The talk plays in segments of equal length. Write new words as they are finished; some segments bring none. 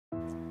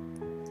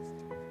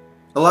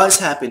A lot has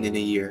happened in a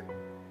year.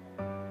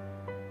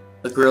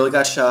 A gorilla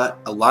got shot,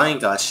 a lion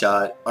got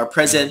shot, our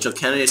presidential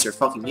candidates are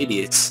fucking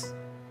idiots.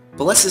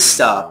 But let's just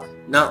stop.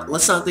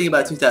 Let's not think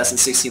about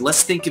 2016,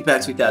 let's think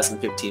about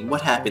 2015.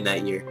 What happened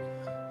that year?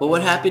 Well,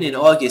 what happened in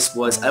August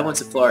was I went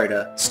to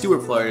Florida,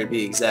 Stuart Florida to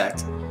be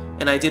exact,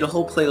 and I did a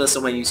whole playlist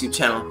on my YouTube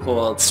channel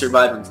called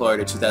Surviving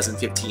Florida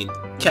 2015.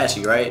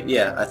 Catchy, right?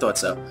 Yeah, I thought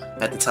so,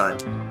 at the time.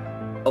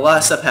 A lot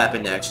of stuff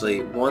happened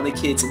actually. One of the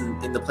kids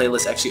in the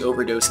playlist actually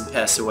overdosed and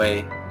passed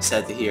away,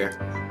 sad to hear.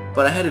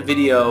 But I had a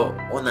video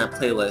on that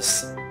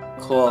playlist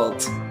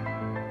called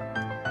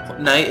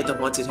Night at the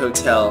Haunted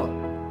Hotel,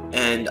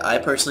 and I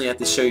personally have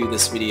to show you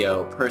this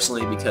video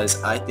personally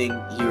because I think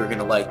you are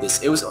gonna like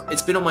this.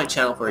 It's been on my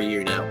channel for a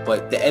year now,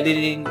 but the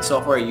editing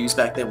software I used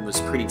back then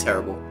was pretty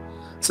terrible.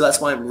 So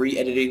that's why I'm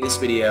re-editing this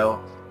video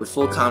with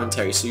full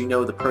commentary so you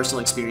know the personal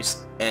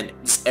experience and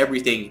it's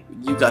everything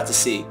you got to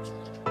see.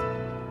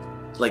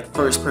 Like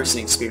first-person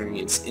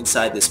experience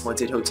inside this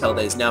haunted hotel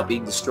that is now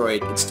being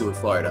destroyed in Stuart,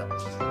 Florida.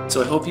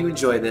 So I hope you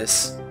enjoy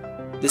this.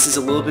 This is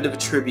a little bit of a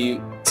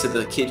tribute to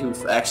the kid who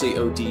actually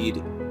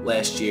OD'd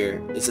last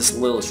year. It's just a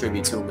little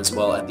tribute to him as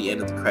well at the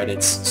end of the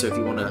credits. So if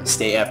you want to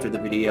stay after the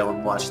video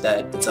and watch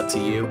that, it's up to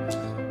you.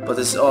 But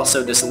this is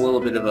also just a little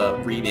bit of a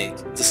remake,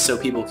 just so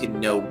people can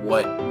know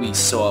what we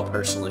saw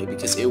personally,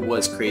 because it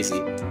was crazy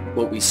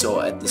what we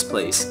saw at this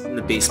place, in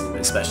the basement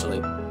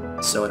especially.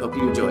 So I hope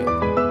you enjoy it.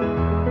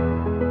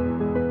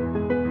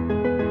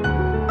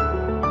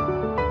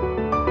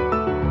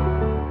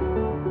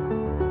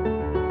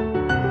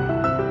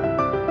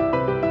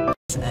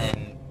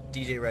 And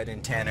DJ Red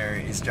and Tanner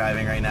is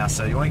driving right now,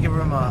 so you want to give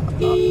him a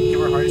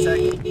heart attack?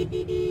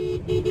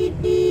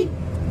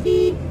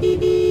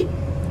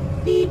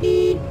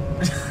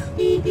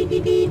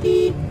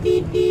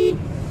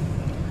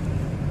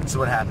 So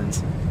what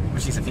happens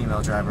when she's a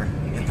female driver?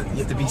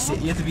 You have to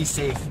be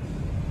safe.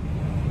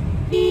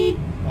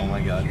 Oh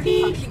my god.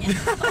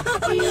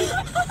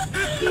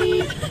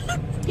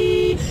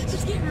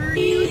 She's getting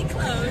really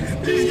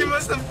close. She's giving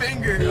us the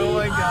finger. Oh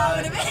my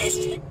god. What a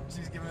bitch.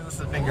 She's giving us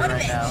the finger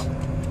right now.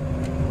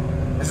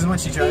 This is when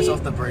she drives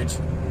off the bridge.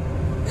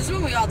 This is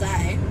when we all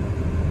die.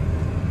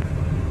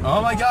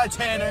 Oh my god,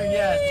 Tanner.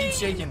 Yeah, keep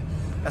shaking.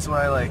 That's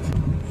what I like.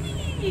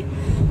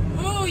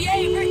 Oh,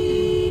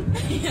 yay,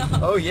 Britain.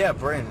 Oh yeah,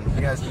 Britain.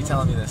 You guys keep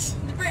telling me this.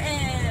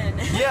 Britain.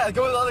 Yeah,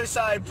 go to the other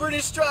side.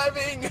 British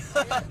driving. British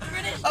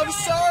I'm driving.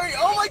 sorry.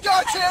 Oh my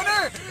god,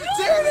 Tanner.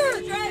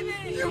 Tanner.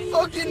 Driving. You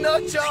fucking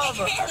nut job.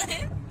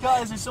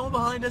 Guys, there's someone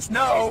behind us?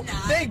 No. There's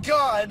not. Thank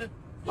God.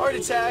 Heart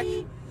attack.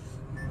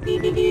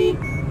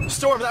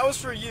 Storm, that was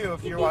for you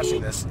if you're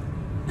watching this.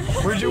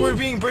 We're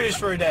being British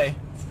for a day.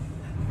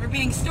 We're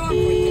being stormed for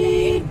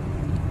today.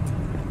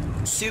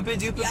 Super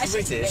duper Yeah, she's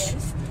British.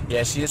 pissed.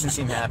 Yeah, she doesn't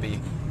seem happy.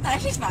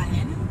 She's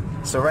fine.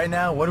 So right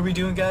now, what are we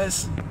doing,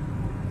 guys?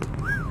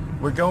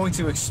 We're going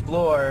to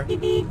explore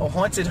a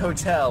haunted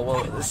hotel.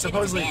 Well,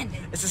 supposedly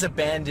it's just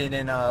abandoned.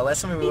 And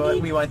last time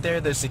we went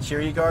there, the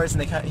security guards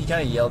and he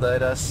kind of yelled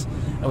at us,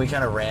 and we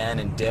kind of ran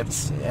and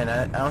dipped. And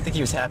I don't think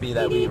he was happy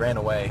that we ran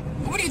away.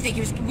 What do you think?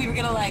 We were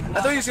gonna like?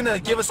 I thought he was gonna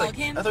give us like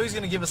him? I thought he was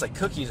gonna give us like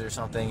cookies or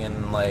something,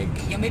 and like.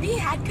 Yeah, maybe he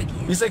had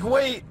cookies. He's like,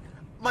 wait,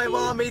 my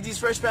mom made these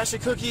fresh batch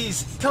of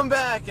cookies. Come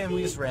back, and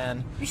we just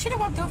ran. We should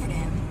have walked over to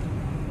him.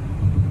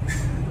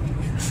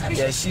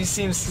 Yeah, she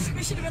seems.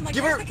 We should have been like,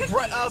 Give her. "Where's the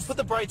cookies?" Put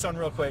the brights on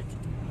real quick.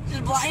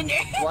 Just blind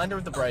her. Blind her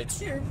with the brights.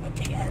 You're a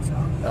fucking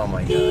asshole. Oh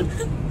my god.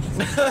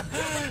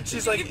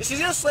 She's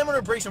gonna slam on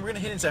her brakes and we're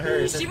gonna hit into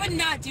hers. She would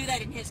not do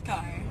that in his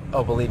car.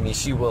 Oh, believe me,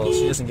 she will.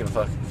 She doesn't give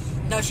a fuck.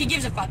 No, she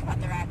gives a fuck about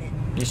the rabbit.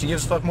 Yeah, she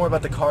gives a fuck more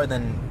about the car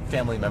than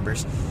family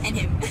members. And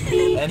him.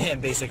 And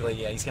him, basically.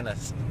 Yeah, he's kinda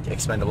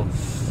expendable.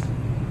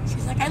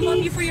 She's like, I love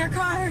you for your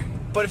car.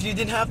 But if you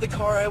didn't have the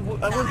car, I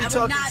wouldn't be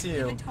talking to you.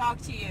 I would not even talk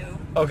to you.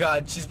 Oh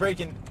god, she's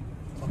braking.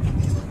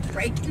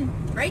 Breaking.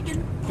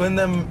 When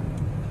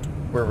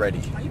we're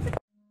ready.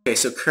 Okay,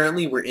 so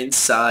currently we're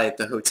inside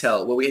the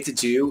hotel. What we had to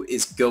do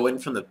is go in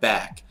from the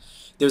back.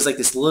 There was like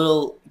this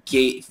little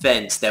gate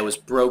fence that was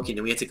broken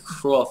and we had to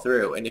crawl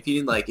through. And if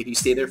you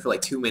stay there for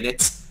like 2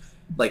 minutes,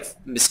 like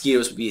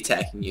mosquitoes would be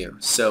attacking you.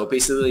 So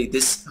basically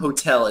this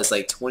hotel is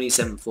like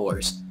 27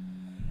 floors.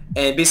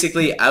 And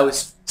basically I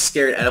was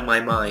scared out of my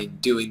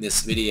mind doing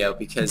this video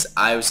because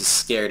I was just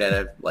scared out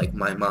of like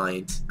my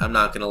mind. I'm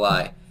not gonna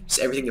lie. Just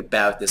everything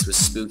about this was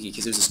spooky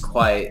because it was just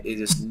quiet. There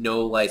was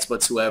no lights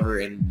whatsoever,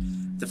 and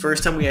the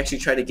first time we actually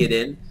tried to get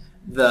in,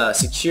 the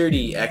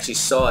security actually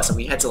saw us and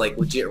we had to like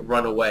legit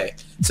run away.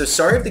 So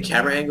sorry if the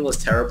camera angle is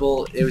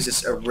terrible. It was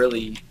just a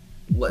really,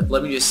 let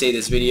me just say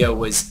this video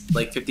was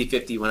like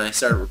 50-50 when I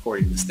started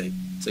recording this thing.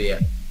 So yeah.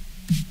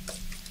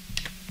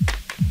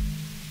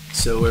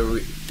 So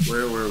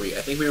where were we?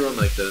 I think we were on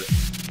like the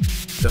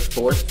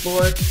 4th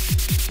floor.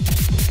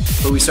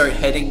 But we started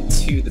heading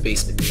to the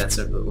basement, and that's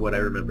what I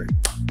remember.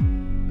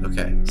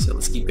 Okay, so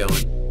let's keep going.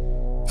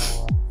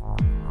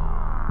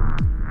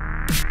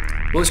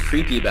 What was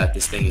creepy about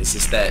this thing is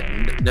just that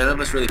none of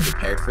us really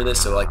prepared for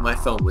this, so like my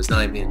phone was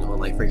not even on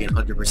like freaking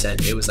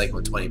 100%, it was like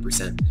on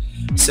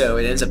 20%. So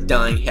it ends up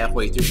dying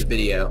halfway through the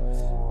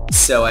video,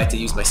 so I had to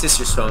use my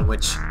sister's phone,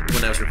 which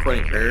when I was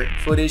recording her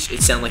footage,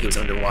 it sounded like it was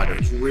underwater. It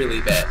was really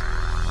bad.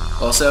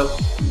 Also,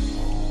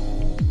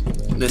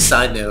 on a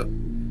side note,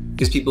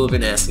 because people have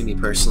been asking me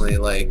personally,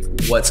 like,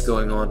 what's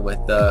going on with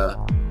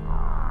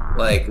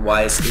like,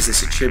 why is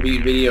this a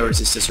tribute video or is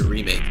this just a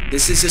remake?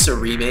 This is just a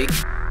remake.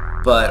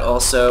 But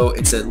also,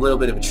 it's a little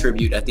bit of a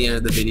tribute at the end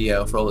of the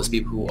video for all those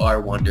people who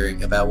are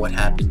wondering about what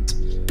happened.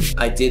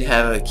 I did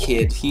have a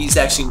kid. He's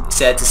actually,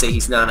 sad to say,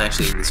 he's not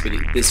actually in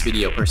this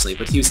video personally,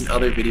 but he was in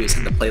other videos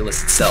in the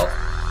playlist itself.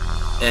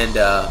 And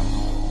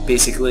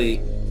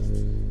basically,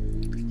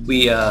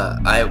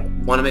 I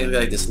want to make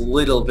like this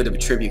little bit of a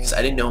tribute because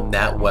I didn't know him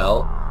that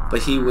well,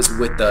 but he was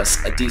with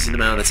us a decent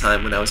amount of the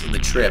time when I was on the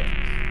trip.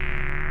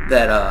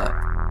 That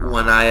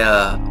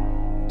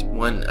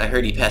when I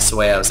heard he passed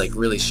away, I was like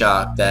really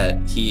shocked that I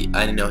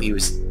didn't know he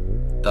was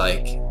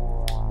like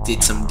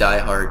did some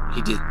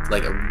he did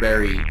like a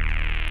very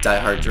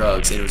die-hard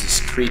drugs, and it was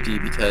just creepy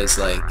because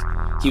like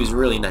he was a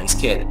really nice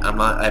kid.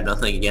 I have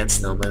nothing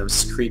against him, but it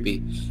was just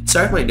creepy.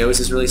 Sorry if my nose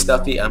is really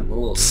stuffy, I'm a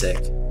little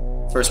sick.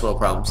 First world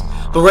problems.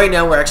 But right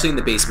now we're actually in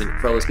the basement,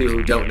 for all those people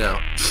who don't know.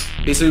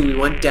 Basically we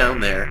went down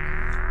there,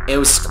 and it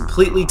was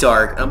completely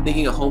dark. I'm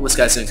thinking a homeless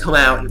guy's gonna come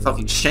out and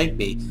fucking shank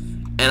me.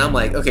 And I'm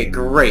like, okay,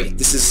 great.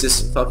 This is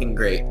just fucking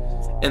great.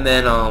 And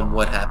then,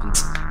 what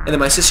happens? And then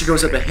my sister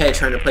goes up ahead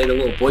trying to play the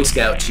little Boy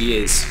Scout she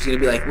is. She's gonna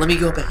be like, let me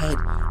go up ahead.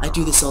 I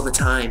do this all the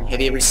time.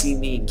 Have you ever seen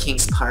me in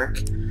Kings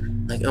Park?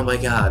 Like, oh my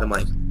god. I'm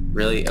like,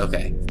 really?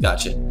 Okay,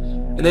 gotcha.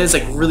 And then it's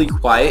like really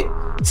quiet.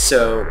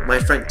 So my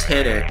friend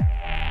Tanner,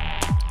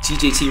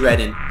 TJT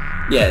Redden,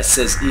 yeah, it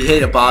says he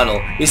hit a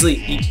bottle. Basically,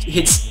 he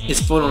hits his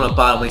foot on a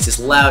bottle, makes this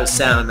loud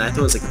sound, and I thought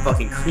it was like a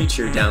fucking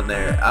creature down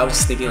there. I was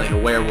just thinking like a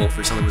werewolf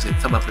or something was gonna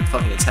come up and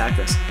fucking attack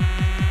us.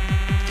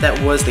 If that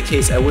was the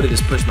case, I would have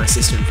just pushed my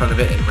sister in front of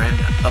it and ran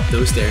up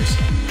those stairs.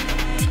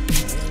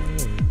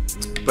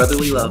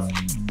 Brotherly love.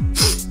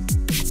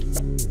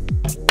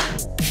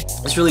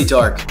 It's really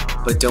dark,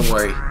 but don't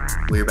worry.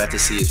 What you're about to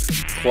see is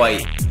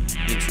quite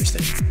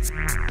interesting.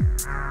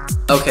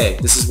 Okay,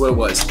 this is what it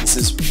was. This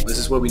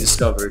is what we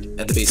discovered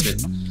at the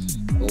basement.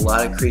 A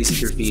lot of crazy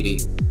graffiti.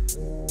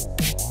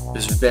 It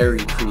was very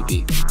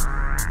creepy.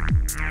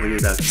 What you're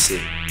about to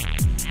see.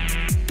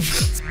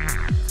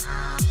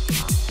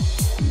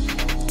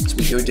 So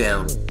we go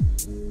down.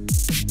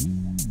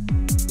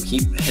 We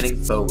keep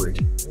heading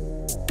forward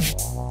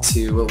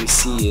to what we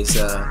see is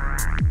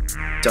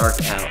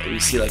dark out. We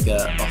see like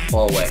a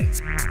hallway,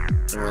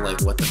 and we're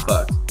like, what the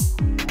fuck?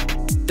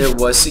 There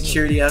was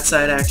security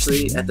outside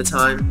actually at the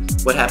time.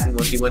 What happened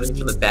was we went in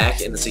from the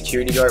back and the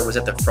security guard was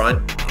at the front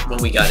when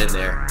we got in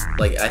there.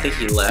 Like, I think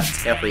he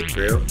left halfway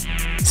through,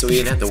 so we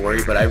didn't have to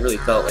worry, but I really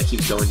felt like he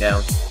was going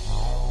down.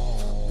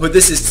 But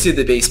this is to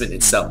the basement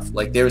itself.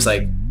 Like, there was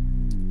like,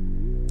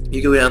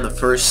 you go down the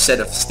first set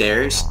of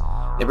stairs,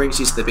 it brings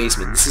you to the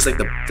basement. This is like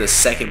the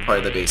second part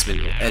of the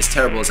basement, as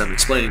terrible as I'm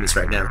explaining this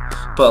right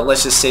now. But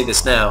let's just say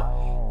this now.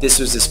 This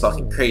was just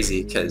fucking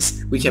crazy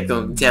because we kept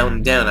going down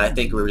and down. I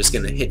think we were just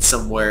gonna hit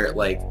somewhere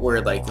like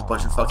where like a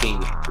bunch of fucking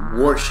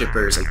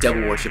worshippers, like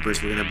devil worshippers,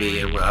 were gonna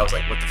be, and I was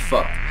like, what the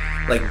fuck?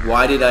 Like,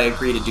 why did I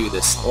agree to do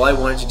this? All I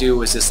wanted to do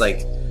was just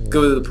like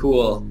go to the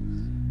pool,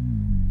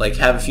 like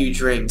have a few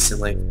drinks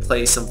and like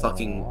play some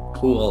fucking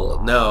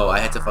pool. No, I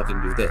had to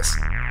fucking do this.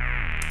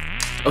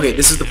 Okay,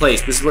 this is the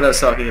place. This is what I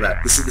was talking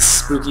about. This is the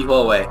spooky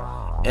hallway,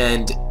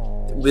 and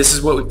this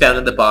is what we found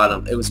at the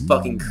bottom. It was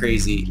fucking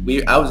crazy.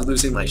 I was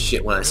losing my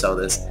shit when I saw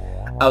this.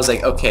 I was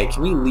like, okay,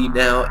 can we leave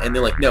now? And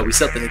they're like, no, we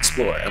still have to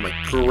explore. I'm like,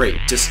 great,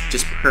 just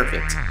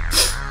perfect.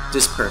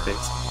 Just perfect.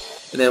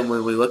 And then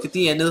when we look at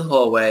the end of the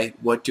hallway,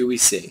 what do we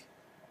see?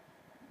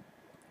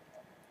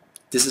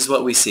 This is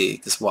what we see.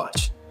 Just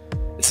watch.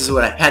 This is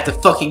what I had to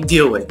fucking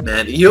deal with,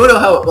 man. You don't know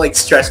how like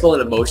stressful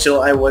and emotional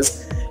I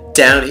was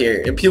down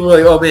here. And people were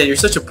like, oh man, you're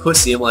such a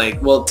pussy. I'm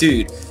like, well,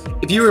 dude,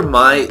 if you were in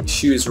my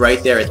shoes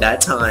right there at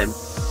that time,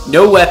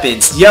 no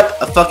weapons, yep,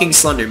 a fucking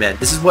Slender Man.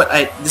 This is what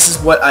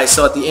I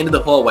saw at the end of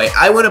the hallway.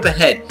 I went up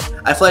ahead,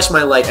 I flashed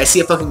my light, I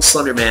see a fucking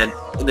Slender Man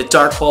in the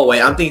dark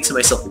hallway. I'm thinking to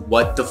myself,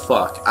 what the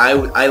fuck? I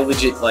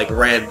legit like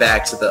ran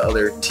back to the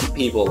other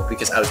people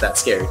because I was that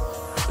scared.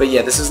 But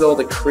yeah, this is all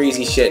the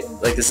crazy shit.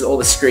 Like, this is all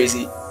this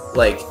crazy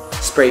like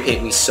spray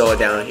paint we saw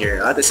down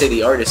here. I have to say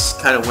the artists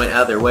kind of went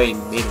out of their way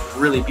and made it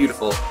really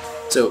beautiful.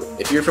 So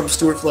if you're from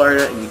Stuart,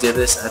 Florida, and you did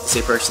this, I have to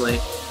say personally,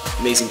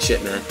 amazing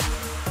shit, man.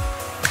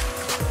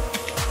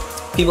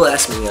 People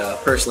ask me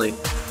personally,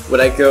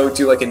 would I go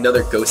do like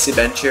another ghost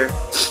adventure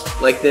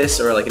like this,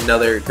 or like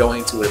another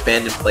going to an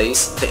abandoned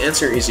place? The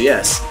answer is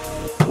yes,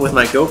 with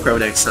my GoPro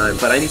next time,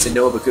 but I need to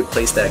know of a good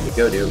place that I could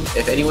go to.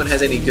 If anyone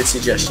has any good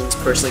suggestions,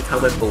 personally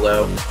comment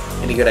below.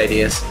 Any good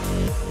ideas?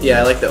 Yeah,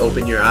 I like the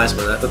open your eyes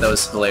one. I thought that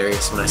was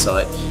hilarious when I saw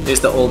it. It's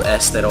the old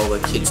S that all the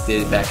kids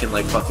did back in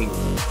like fucking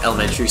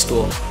elementary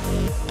school.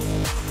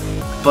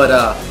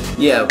 But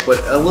yeah,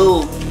 but a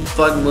little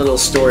fun little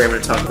story I'm going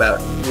to talk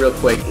about real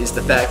quick is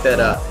the fact that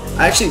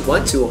I actually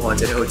went to a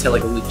haunted hotel,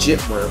 like a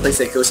legit one, a place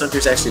that ghost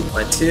hunters actually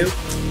went to.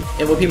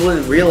 And what people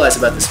didn't realize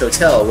about this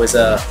hotel was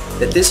that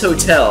this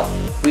hotel,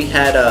 we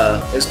had,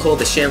 it was called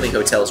the Shanley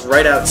Hotel. It's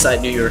right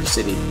outside New York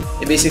City.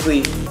 And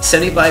basically,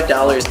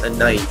 $75 a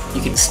night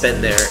you can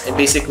spend there. And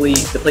basically,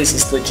 the place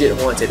is legit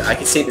haunted. I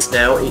can say this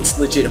now, it's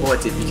legit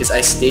haunted because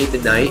I stayed the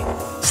night,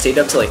 stayed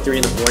up till like 3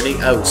 in the morning.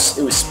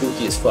 It was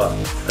spooky as fuck.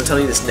 I'm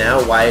telling you this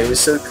now, why it was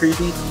so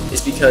creepy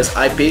is because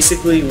I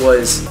basically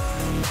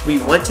we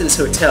went to this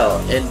hotel,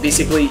 and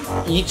basically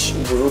each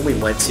room we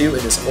went to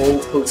in this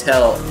old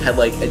hotel had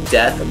like a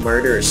death, a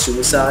murder, a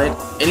suicide,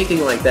 anything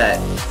like that.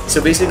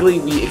 So basically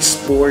we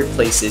explored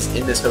places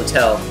in this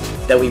hotel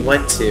that we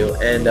went to,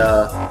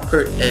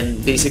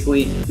 and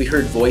basically we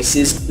heard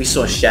voices, we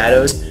saw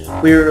shadows.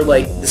 We were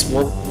like, this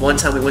one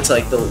time we went to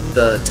like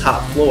the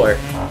top floor,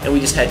 and we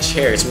just had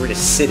chairs, and we were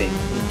just sitting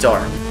in the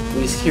dark.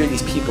 We just hear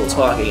these people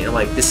talking, and I'm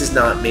like, this is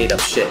not made up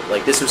shit.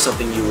 Like, this was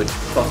something you would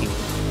fucking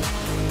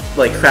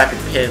like crap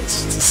your pants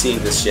seeing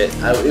this shit.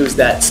 It was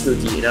that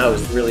spooky, and I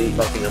was really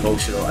fucking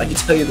emotional. I can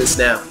tell you this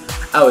now.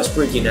 I was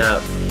freaking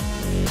out.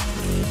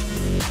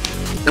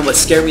 And what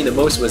scared me the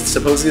most was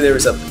supposedly there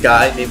was a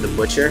guy named the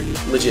Butcher,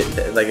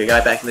 legit, like a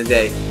guy back in the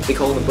day. They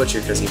call him the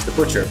Butcher because he's the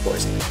butcher, of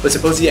course. But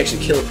supposedly he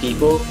actually killed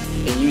people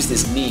and used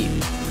this meat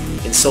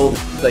and sold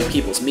like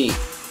people's meat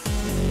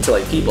to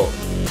like people.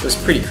 It was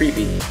pretty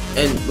creepy,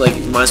 and like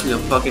it reminds me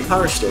of a fucking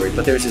horror story.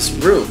 But there's this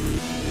room,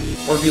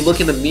 or if you look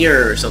in the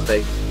mirror or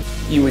something,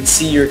 you would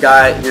see your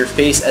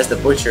face as the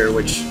Butcher,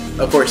 which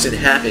of course didn't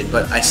happen,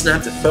 but I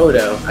snapped a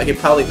photo. I could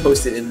probably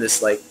post it in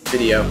this like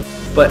video,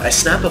 but I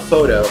snapped a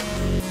photo,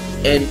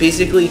 and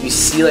basically if you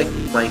see like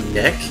my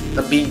neck,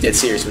 I'm being dead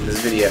serious with this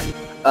video,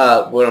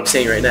 what I'm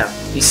saying right now,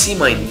 you see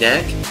my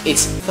neck,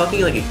 it's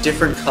fucking like a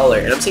different color,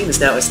 and I'm saying this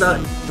now, it's not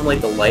from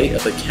like the light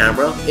of the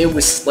camera, it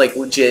was like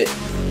legit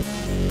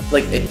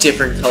like a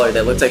different color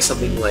that looked like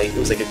something like, it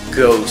was like a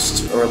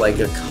ghost, or like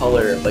a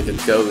color of like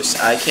a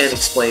ghost. I can't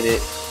explain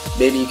it.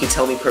 Maybe you can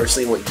tell me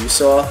personally what you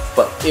saw,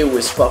 but it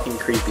was fucking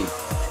creepy.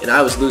 And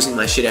I was losing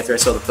my shit after I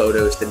saw the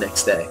photos the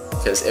next day,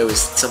 because it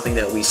was something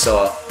that we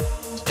saw,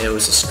 and it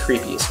was just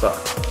creepy as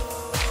fuck.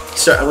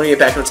 So I'm gonna get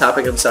back on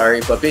topic, I'm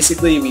sorry, but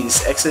basically we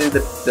just exited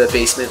the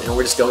basement, and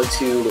we're just going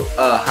to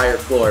a higher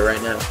floor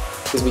right now,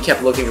 because we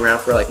kept looking around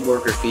for like more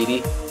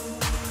graffiti.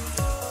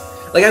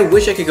 Like, I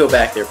wish I could go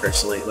back there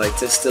personally, like,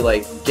 just to,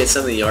 like, get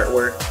some of the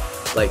artwork.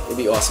 Like, it'd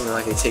be awesome if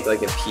I could take,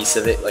 like, a piece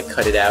of it, like,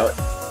 cut it out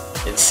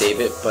and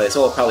save it, but it's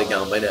all probably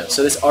gone by now.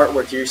 So this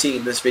artwork you're seeing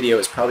in this video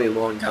is probably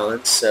long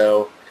gone,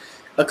 so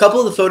a couple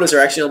of the photos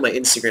are actually on my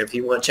Instagram if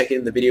you want to check it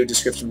in the video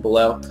description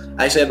below.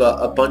 I actually have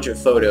a bunch of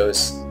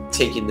photos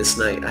taken this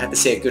night. I have to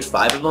say a good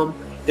 5 of them.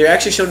 They're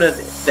actually shown at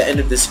the end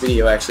of this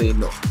video, actually,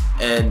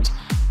 and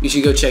you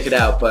should go check it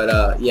out,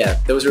 but, yeah,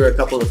 those are a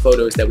couple of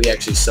photos that we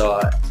actually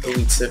saw, and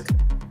we took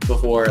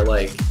before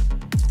like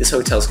this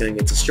hotel's gonna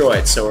get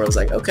destroyed. So I was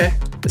like, okay,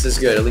 this is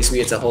good, at least we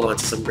get to hold on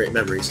to some great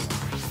memories.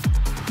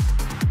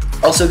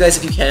 Also guys,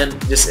 if you can,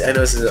 just, I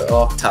know this is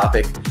off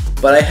topic,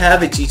 but I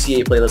have a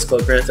GTA playlist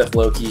called Grand Theft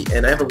Loki,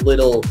 and I have a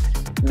little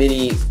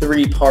mini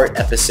 3-part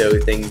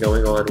episode thing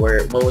going on,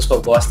 where one was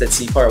called Lost at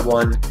Sea Part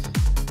 1,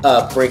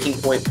 Breaking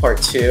Point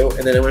Part 2,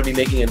 and then I'm going to be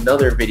making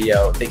another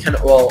video.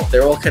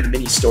 They're all kind of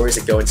mini stories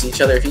that go into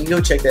each other. If you can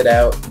go check that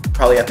out,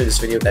 probably after this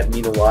video, that'd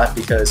mean a lot,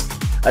 because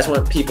I just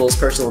want people's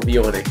personal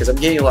view on it, because I'm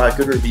getting a lot of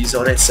good reviews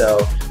on it,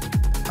 so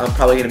I'm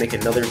probably going to make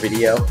another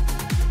video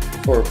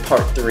for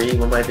Part 3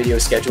 when my video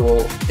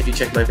schedule, if you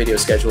check my video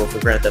schedule for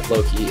Grand Theft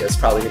Loki, it's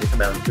probably going to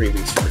come out in 3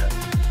 weeks from now.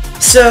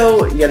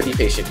 So, you gotta be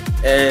patient.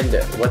 And,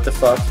 what the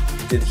fuck?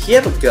 Did he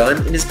have a gun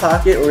in his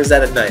pocket, or is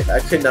that a knife?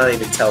 I could not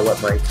even tell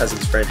what my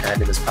cousin's friend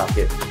had in his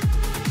pocket.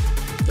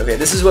 Okay,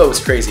 this is what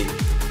was crazy.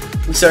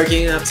 We started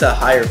getting up to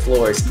higher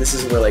floors, and this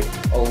is where like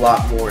a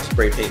lot more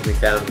spray paint we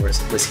found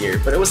was here,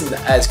 but it wasn't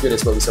as good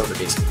as what we saw in the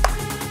basement.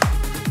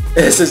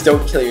 It says,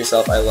 don't kill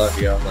yourself, I love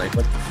you. I'm like,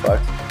 what the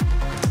fuck?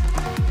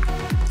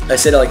 I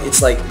said like,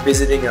 it's like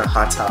visiting a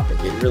Hot Topic,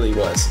 it really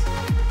was.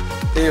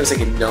 I think it was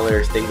like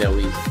another thing that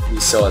we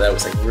saw that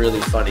was like really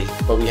funny,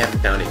 but we haven't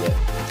found it yet.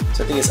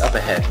 So I think it's up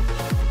ahead.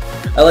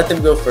 I let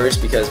them go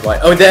first because why?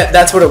 Oh,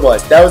 that's what it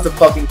was. That was the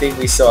fucking thing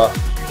we saw.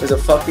 It was a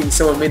fucking,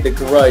 someone made the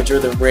Grudge or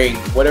the Ring,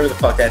 whatever the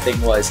fuck that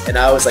thing was, and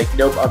I was like,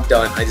 nope, I'm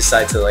done. I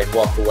decided to like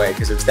walk away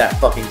because it was that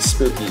fucking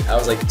spooky. I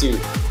was like, dude,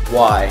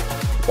 why?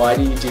 Why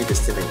do you do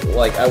this to me?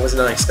 Like, I was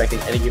not expecting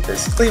any of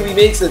this. We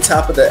made it to the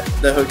top of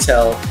the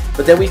hotel,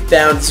 but then we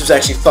found this was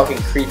actually fucking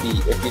creepy,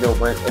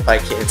 if I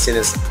can't say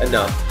this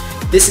enough.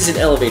 This is an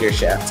elevator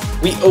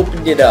shaft. We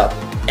opened it up,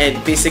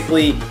 and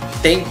basically,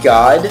 thank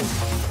God,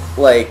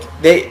 like,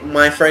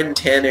 my friend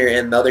Tanner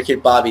and the other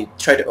kid Bobby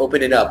tried to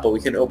open it up, but we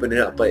couldn't open it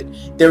up, but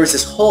there was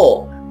this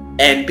hole,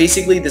 and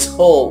basically this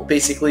hole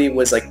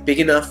was like big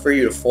enough for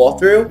you to fall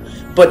through,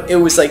 but it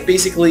was like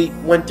basically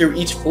went through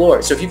each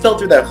floor. So if you fell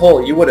through that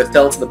hole, you would have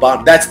fell to the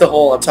bottom. That's the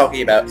hole I'm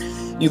talking about.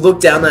 You look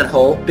down that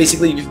hole,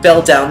 basically if you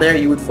fell down there,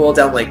 you would fall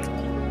down like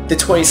the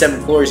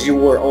 27 floors you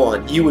were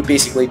on. You would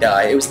basically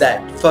die. It was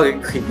that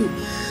fucking creepy.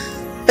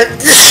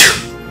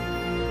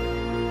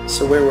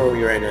 So where were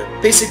we right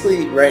now?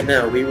 Basically, right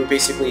now, we were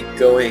basically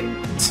going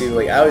to,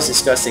 like, I was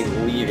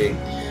discussing leaving.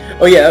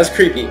 Oh yeah, that was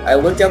creepy. I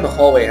looked down the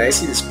hallway and I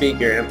see this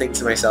figure and I'm thinking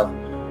to myself,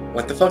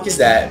 what the fuck is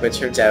that? But it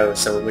turns out it was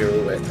someone we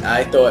were with.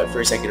 I thought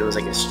for a second it was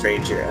like a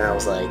stranger and I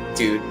was like,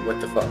 dude,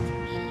 what the fuck?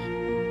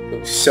 It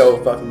was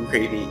so fucking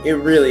creepy. It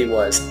really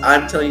was.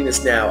 I'm telling you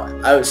this now.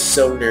 I was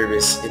so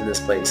nervous in this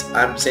place.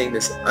 I'm saying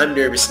this. I'm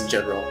nervous in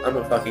general. I'm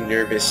a fucking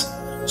nervous,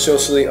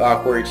 socially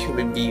awkward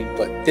human being.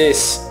 But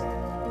this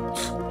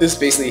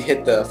basically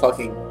hit the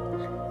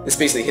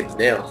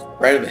nail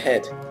right on the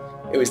head.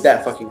 It was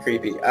that fucking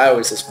creepy. I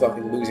was just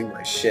fucking losing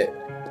my shit.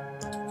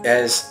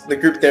 As the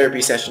group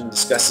therapy session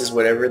discusses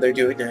whatever they're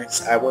doing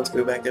next, I want to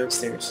go back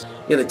downstairs.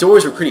 Yeah, the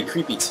doors were pretty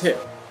creepy too.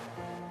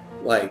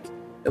 Like,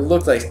 it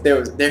looked like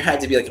there had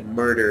to be like a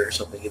murder or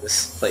something in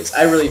this place.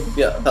 I really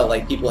felt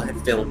like people had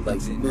filmed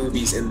like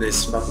movies in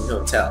this fucking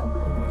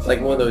hotel. Like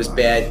one of those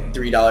bad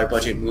 $3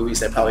 budget movies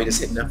that probably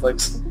just hit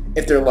Netflix.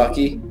 If they're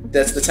lucky,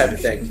 that's the type of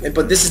thing.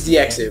 But this is the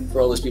exit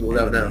for all those people who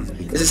don't know.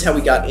 This is how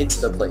we got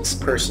into the place,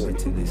 personally.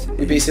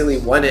 We basically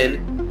went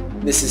in,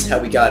 this is how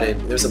we got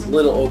in. There's a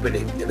little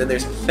opening, and then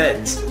there's a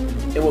fence.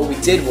 And what we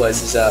did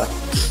was,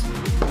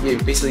 we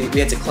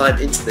had to climb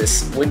into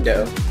this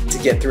window to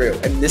get through.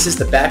 And this is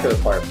the back of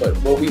the part, but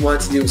what we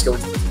wanted to do was go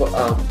into the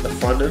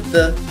front of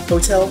the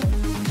hotel.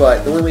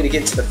 But the only way to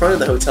get to the front of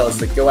the hotel is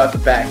to go out the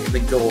back and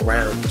then go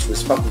around, which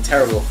was fucking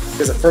terrible.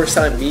 Because the first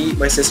time me,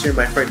 my sister, and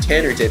my friend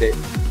Tanner did it,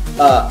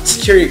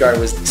 security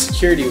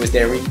was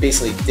there. We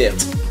basically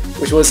dipped,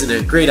 which wasn't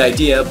a great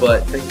idea,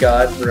 but thank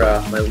God for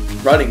my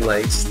running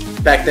legs.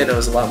 Back then I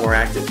was a lot more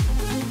active.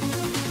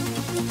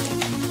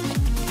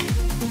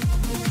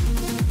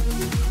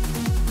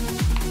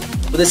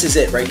 But this is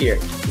it right here.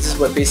 This is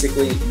what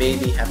basically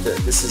made me have to,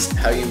 this is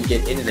how you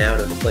get in and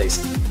out of the place.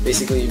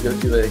 Basically you go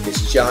through like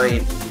this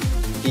giant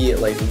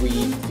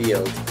weed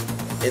field,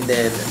 and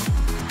then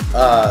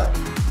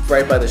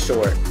right by the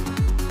shore.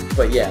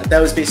 But yeah,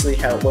 that was basically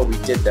what we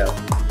did though.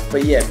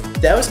 But yeah,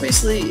 that was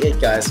basically it,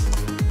 guys.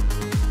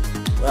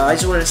 I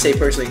just want to say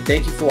personally,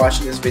 thank you for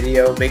watching this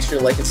video. Make sure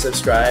to like and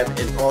subscribe,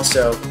 and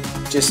also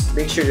just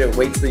make sure to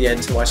wait till the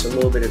end to watch a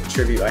little bit of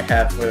tribute I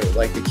have for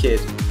like the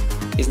kid.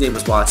 His name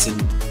was Watson.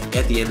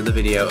 At the end of the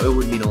video, it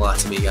would mean a lot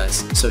to me,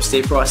 guys. So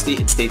stay frosty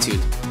and stay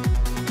tuned.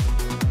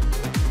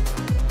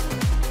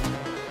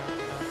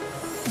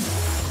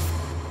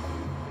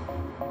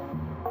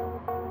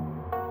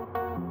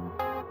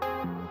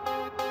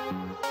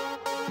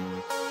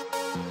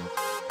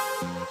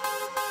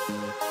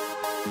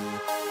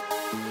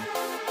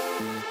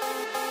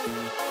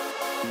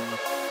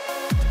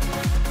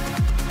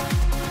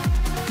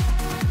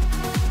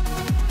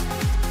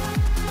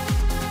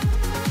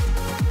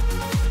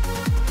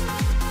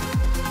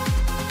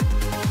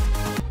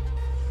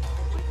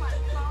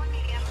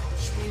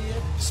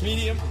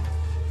 Smedium.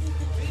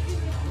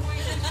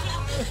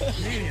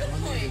 Medium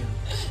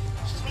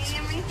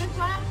research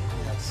lab?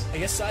 Yes. I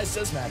guess size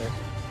does matter.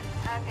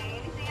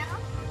 Okay, anything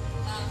else?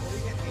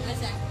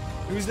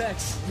 Who's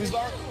next?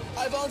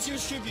 I volunteer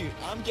as tribute.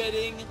 I'm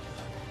getting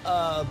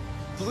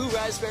blue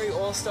raspberry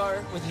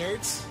all-star with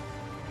nerds.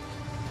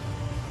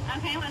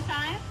 Okay, what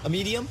size? A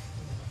medium.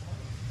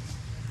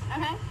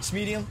 Okay.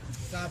 Smedium.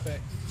 Stop it.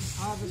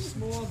 I'll have a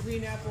small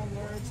green apple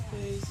nerds,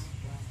 please.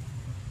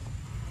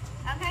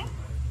 Okay.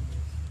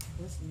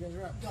 Listen, you guys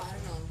are up.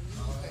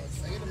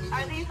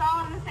 Are these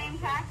all on the same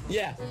track?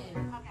 Yeah.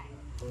 Okay.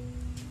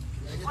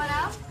 What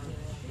else?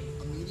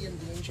 A medium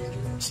game changer.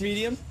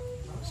 Smedium.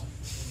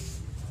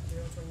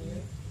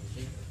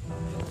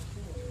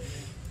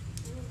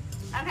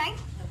 Okay.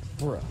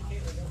 Bruh.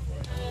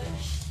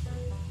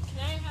 Can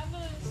I have a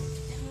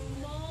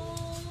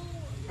small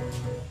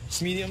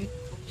Smedium.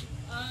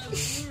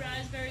 blue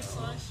raspberry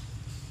slush?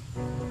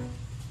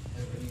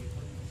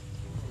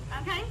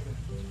 Okay.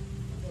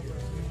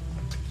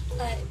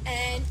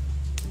 And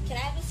can I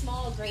have a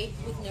small grape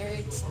with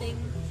nerds thing?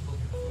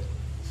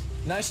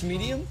 Nice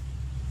medium.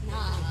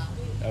 Nah.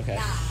 Okay.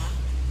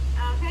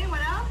 Nah. Okay,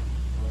 what else?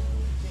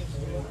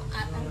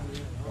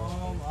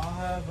 I'll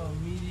have a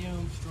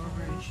medium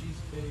strawberry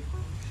cheesecake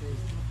shake.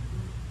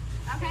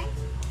 Okay.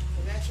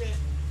 That's it.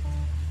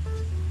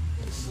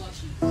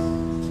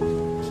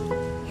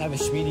 Have a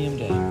Smedium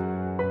day.